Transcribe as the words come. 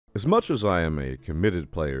As much as I am a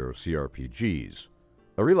committed player of CRPGs,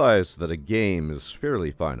 I realize that a game is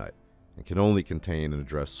fairly finite and can only contain and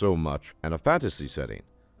address so much, and a fantasy setting,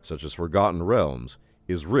 such as Forgotten Realms,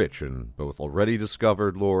 is rich in both already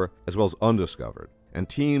discovered lore as well as undiscovered, and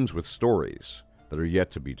teems with stories that are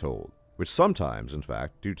yet to be told, which sometimes, in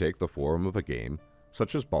fact, do take the form of a game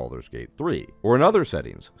such as Baldur's Gate 3, or in other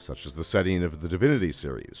settings, such as the setting of the Divinity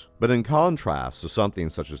series. But in contrast to something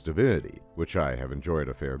such as Divinity, which I have enjoyed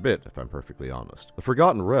a fair bit, if I'm perfectly honest, the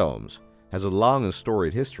Forgotten Realms has a long and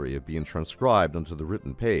storied history of being transcribed onto the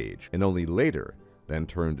written page, and only later then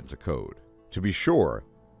turned into code. To be sure,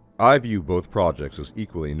 I view both projects as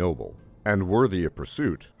equally noble and worthy of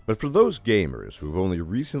pursuit, but for those gamers who've only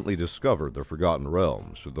recently discovered the Forgotten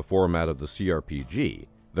Realms through the format of the CRPG,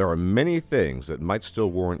 there are many things that might still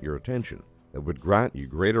warrant your attention, that would grant you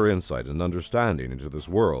greater insight and understanding into this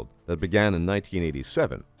world that began in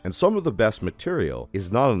 1987, and some of the best material is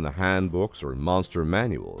not in the handbooks or monster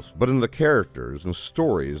manuals, but in the characters and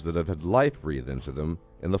stories that have had life breathed into them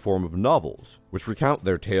in the form of novels, which recount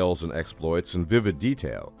their tales and exploits in vivid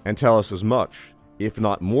detail, and tell us as much, if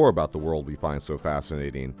not more, about the world we find so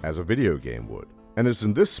fascinating as a video game would. And it's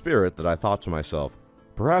in this spirit that I thought to myself,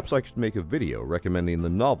 perhaps I should make a video recommending the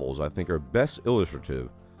novels I think are best illustrative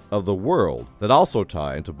of the world that also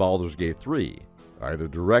tie into Baldur's Gate 3, either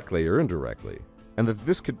directly or indirectly, and that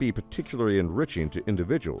this could be particularly enriching to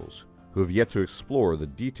individuals who have yet to explore the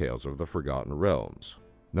details of the Forgotten Realms.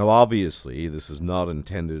 Now obviously, this is not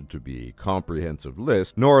intended to be a comprehensive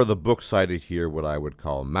list, nor are the books cited here what I would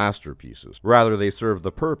call masterpieces. Rather, they serve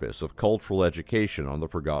the purpose of cultural education on the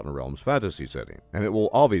Forgotten Realms fantasy setting, and it will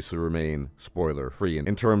obviously remain spoiler-free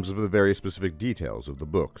in terms of the very specific details of the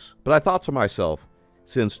books. But I thought to myself,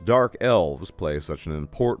 since Dark Elves play such an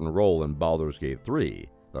important role in Baldur's Gate 3,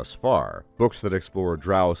 thus far, books that explore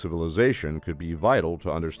Drow civilization could be vital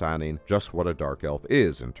to understanding just what a Dark Elf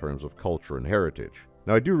is in terms of culture and heritage.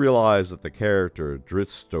 Now, I do realize that the character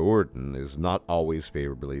Drizzt Do'Urden is not always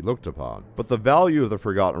favorably looked upon, but the value of the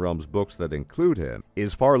Forgotten Realms books that include him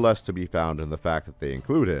is far less to be found in the fact that they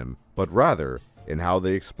include him, but rather in how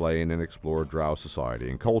they explain and explore Drow society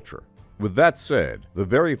and culture. With that said, the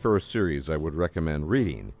very first series I would recommend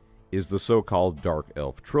reading is the so-called Dark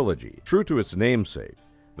Elf Trilogy. True to its namesake,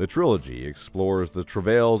 the trilogy explores the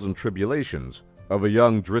travails and tribulations of a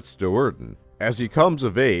young Drizzt Do'Urden as he comes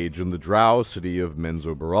of age in the Drow city of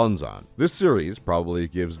Menzoberranzan. This series probably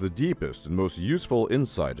gives the deepest and most useful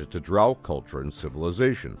insight into Drow culture and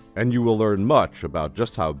civilization, and you will learn much about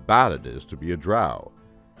just how bad it is to be a Drow,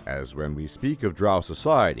 as when we speak of Drow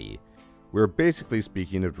society, we're basically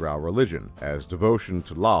speaking of Drow religion, as devotion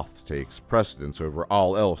to Loth takes precedence over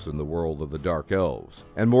all else in the world of the Dark Elves.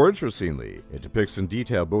 And more interestingly, it depicts in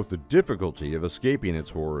detail both the difficulty of escaping its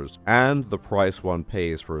horrors and the price one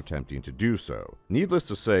pays for attempting to do so. Needless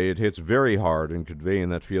to say, it hits very hard in conveying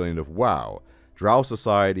that feeling of, wow, Drow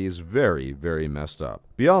society is very, very messed up.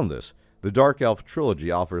 Beyond this, the Dark Elf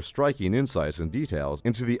Trilogy offers striking insights and details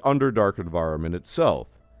into the Underdark environment itself,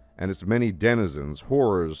 and its many denizens,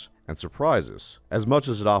 horrors, and surprises, as much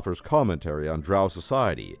as it offers commentary on Drow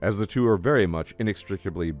society, as the two are very much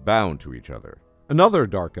inextricably bound to each other. Another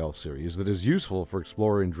Dark Elf series that is useful for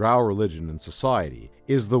exploring Drow religion and society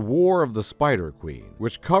is The War of the Spider Queen,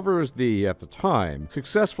 which covers the, at the time,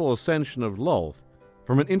 successful ascension of Lolth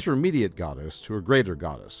from an intermediate goddess to a greater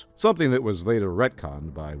goddess, something that was later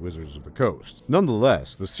retconned by Wizards of the Coast.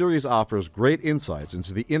 Nonetheless, the series offers great insights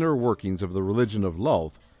into the inner workings of the religion of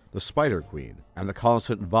Lolth, the Spider Queen, and the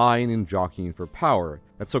constant vying and jockeying for power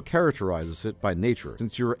that so characterizes it by nature,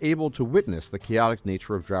 since you are able to witness the chaotic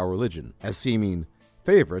nature of Drow religion, as seeming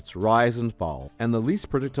favorites rise and fall, and the least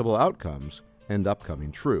predictable outcomes end up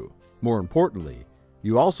coming true. More importantly,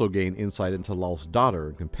 you also gain insight into Lolth's daughter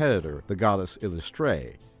and competitor, the goddess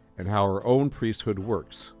Illustre, and how her own priesthood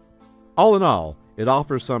works. All in all, it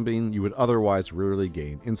offers something you would otherwise rarely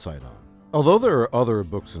gain insight on. Although there are other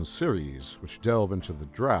books and series which delve into the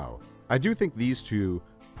Drow, I do think these two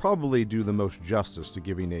probably do the most justice to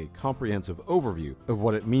giving a comprehensive overview of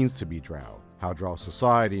what it means to be Drow, how Drow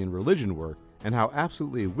society and religion work, and how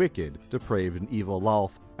absolutely wicked, depraved, and evil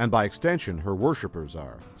Lolth, and by extension her worshippers,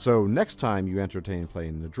 are. So next time you entertain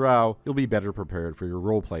playing the Drow, you'll be better prepared for your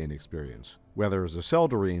role-playing experience, whether as a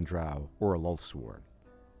Seldarine Drow or a Lolthsworn.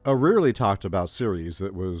 A rarely talked about series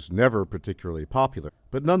that was never particularly popular,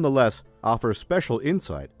 but nonetheless offers special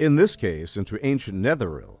insight, in this case into ancient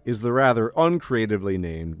Netheril, is the rather uncreatively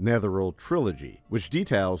named Netheril Trilogy, which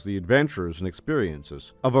details the adventures and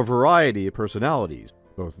experiences of a variety of personalities,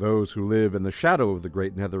 both those who live in the shadow of the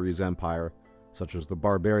great Netherese Empire, such as the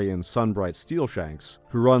barbarian Sunbright Steelshanks,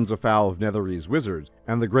 who runs afoul of Netherese wizards,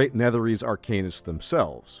 and the great Netherese arcanists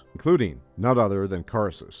themselves, including none other than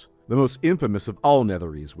Karsus, the most infamous of all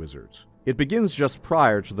Netherese wizards. It begins just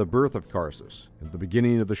prior to the birth of Karsus, at the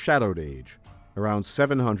beginning of the Shadowed Age, around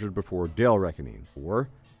 700 before Dale Reckoning, or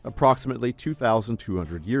approximately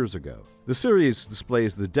 2,200 years ago. The series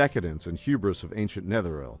displays the decadence and hubris of ancient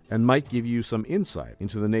Netheril, and might give you some insight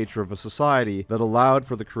into the nature of a society that allowed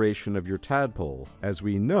for the creation of your tadpole, as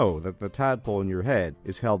we know that the tadpole in your head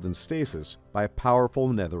is held in stasis by powerful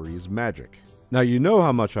Netherese magic. Now you know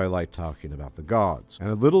how much I like talking about the gods, and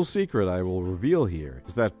a little secret I will reveal here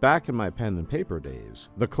is that back in my pen and paper days,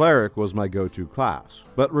 the cleric was my go-to class.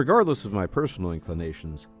 But regardless of my personal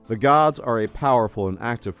inclinations, the gods are a powerful and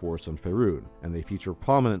active force on Faerun, and they feature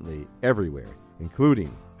prominently everywhere,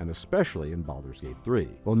 including and especially in Baldur's Gate 3.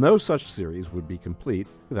 Well, no such series would be complete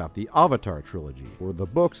without the Avatar trilogy, or the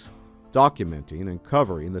books documenting and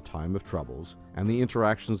covering the time of troubles and the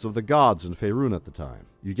interactions of the gods in Faerun at the time.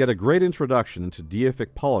 You get a great introduction into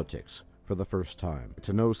deific politics for the first time,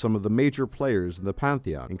 to know some of the major players in the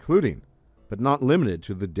Pantheon, including, but not limited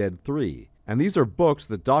to, the Dead Three. And these are books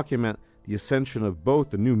that document the ascension of both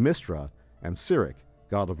the new Mistra and Cyric,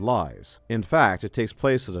 god of lies. In fact, it takes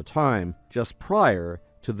place at a time just prior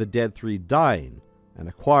to the Dead Three dying and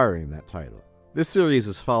acquiring that title. This series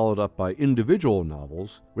is followed up by individual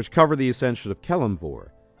novels, which cover the ascension of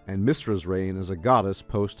Kelemvor and Mistra's reign as a goddess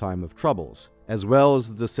post-Time of Troubles, as well as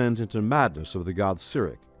the descent into madness of the god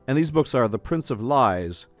Cyric. And these books are The Prince of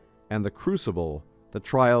Lies and The Crucible, The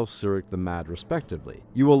Trial of Cyric the Mad, respectively.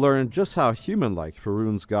 You will learn just how human-like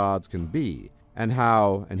Faerun's gods can be, and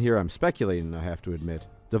how, and here I'm speculating I have to admit,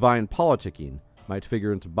 divine politicking might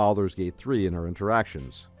figure into Baldur's Gate 3 in our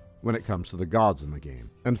interactions when it comes to the gods in the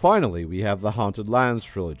game. And finally, we have the Haunted Lands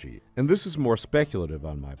trilogy, and this is more speculative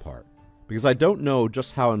on my part, because I don't know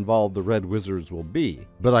just how involved the Red Wizards will be,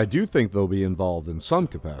 but I do think they'll be involved in some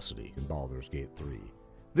capacity in Baldur's Gate 3.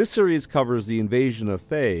 This series covers the invasion of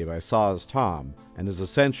Thay by Saz Tam and his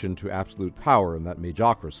ascension to absolute power in that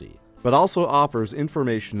magocracy, but also offers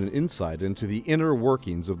information and insight into the inner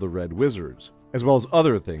workings of the Red Wizards, as well as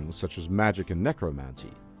other things such as magic and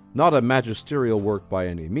necromancy. Not a magisterial work by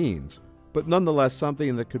any means, but nonetheless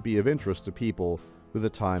something that could be of interest to people with the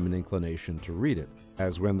time and inclination to read it,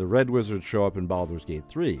 as when the Red Wizards show up in Baldur's Gate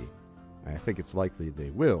 3, I think it's likely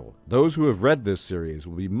they will, those who have read this series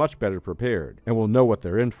will be much better prepared and will know what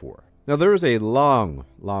they're in for. Now there is a long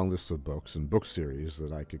list of books and book series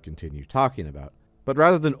that I could continue talking about, but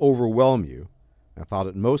rather than overwhelm you, I thought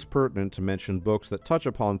it most pertinent to mention books that touch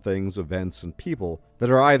upon things, events, and people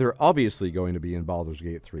that are either obviously going to be in Baldur's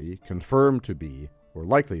Gate 3, confirmed to be, or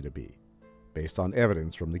likely to be, based on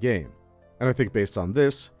evidence from the game. And I think based on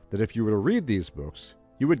this, that if you were to read these books,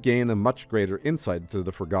 you would gain a much greater insight into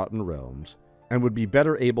the Forgotten Realms, and would be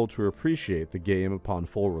better able to appreciate the game upon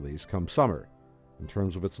full release come summer, in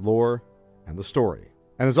terms of its lore and the story.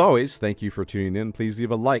 And as always, thank you for tuning in. Please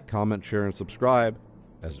leave a like, comment, share, and subscribe,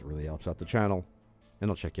 as it really helps out the channel. And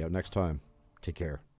I'll check you out next time. Take care.